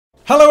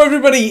Hello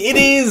everybody, it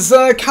is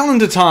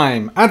calendar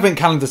time. Advent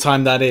calendar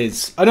time, that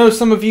is. I know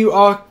some of you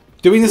are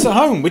doing this at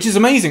home, which is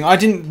amazing. I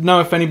didn't know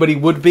if anybody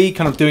would be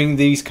kind of doing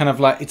these kind of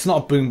like, it's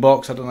not a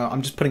boombox, I don't know,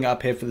 I'm just putting it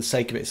up here for the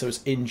sake of it so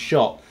it's in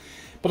shot.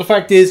 But the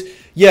fact is,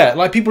 yeah,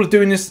 like people are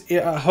doing this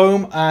at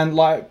home, and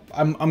like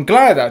I'm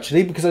glad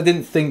actually, because I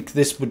didn't think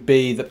this would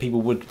be that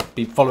people would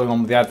be following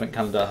on with the Advent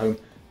calendar at home.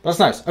 But that's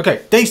nice.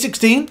 Okay, day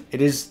 16.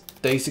 It is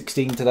day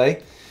 16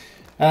 today.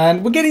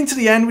 And we're getting to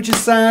the end, which is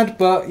sad,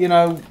 but you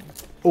know,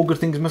 all good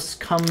things must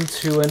come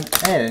to an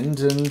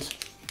end, and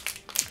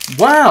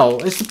wow,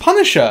 it's the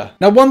Punisher.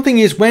 Now, one thing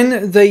is,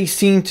 when they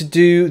seem to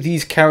do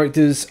these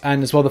characters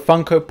and as well the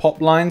FunkoPOP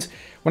lines,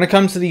 when it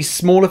comes to these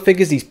smaller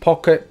figures, these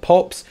pocket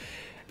pops,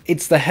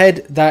 it's the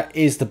head that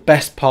is the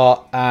best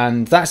part,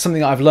 and that's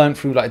something that I've learned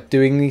through like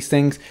doing these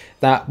things,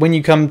 that when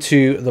you come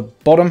to the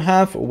bottom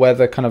half, where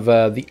the kind of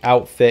the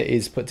outfit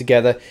is put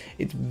together,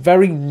 it's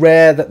very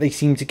rare that they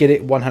seem to get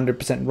it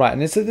 100% right,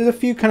 and there's a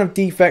few kind of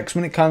defects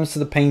when it comes to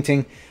the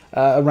painting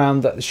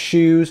around the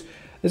shoes.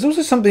 There's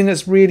also something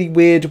that's really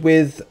weird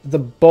with the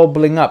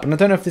bobbling up, and I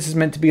don't know if this is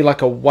meant to be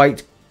like a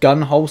white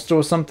gun holster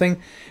or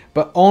something,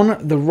 but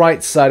on the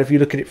right side, if you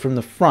look at it from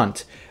the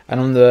front and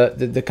on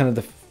the kind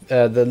of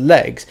the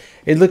legs,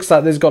 it looks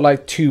like there's got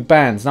like two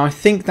bands. Now I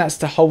think that's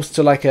to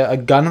holster like a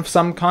gun of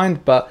some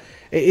kind, but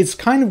it's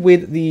kind of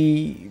weird.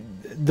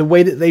 The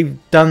way that they've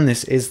done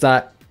this is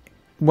that,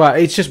 well,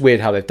 it's just weird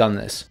how they've done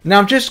this. Now,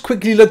 I've just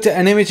quickly looked at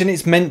an image, and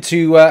it's meant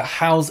to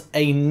house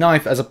a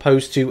knife as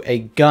opposed to a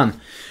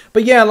gun.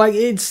 But yeah, like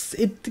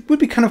it would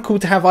be kind of cool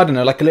to have, I don't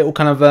know, like a little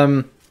kind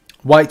of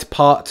white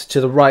part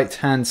to the right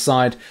hand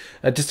side,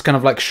 just to kind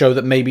of like show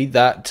that maybe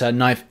that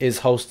knife is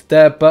holstered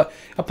there. But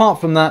apart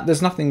from that,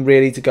 there's nothing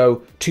really to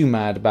go too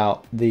mad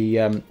about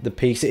the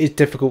piece. It is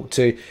difficult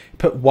to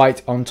put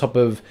white on top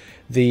of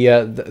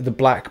the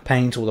black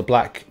paint or the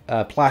black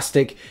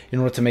plastic in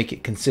order to make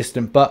it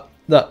consistent. But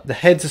look, the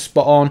heads are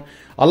spot on.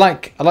 I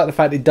like the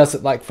fact it does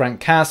it like Frank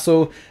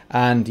Castle,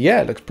 and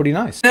yeah, it looks pretty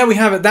nice. There we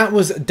have it. That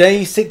was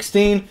day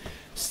 16.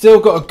 Still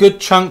got a good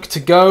chunk to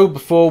go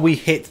before we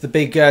hit the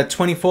big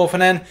 24th,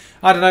 and then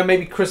I don't know,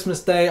 maybe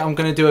Christmas Day I'm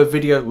gonna do a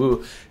video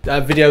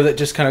that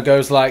just kind of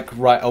goes like,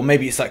 right, or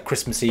maybe it's like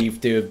Christmas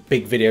Eve, do a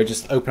big video,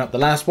 just open up the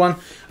last one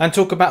and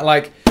talk about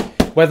like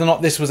whether or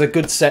not this was a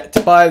good set to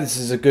buy. This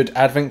is a good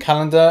Advent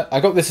calendar. I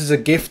got this as a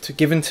gift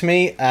given to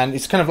me, and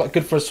it's kind of like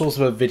good for a source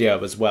of a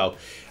video as well.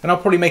 And I'll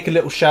probably make a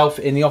little shelf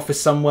in the office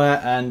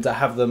somewhere and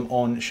have them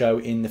on show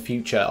in the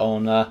future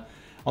on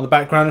the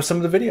background of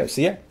some of the videos.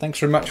 So yeah, thanks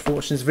very much for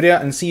watching this video,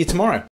 and see you tomorrow.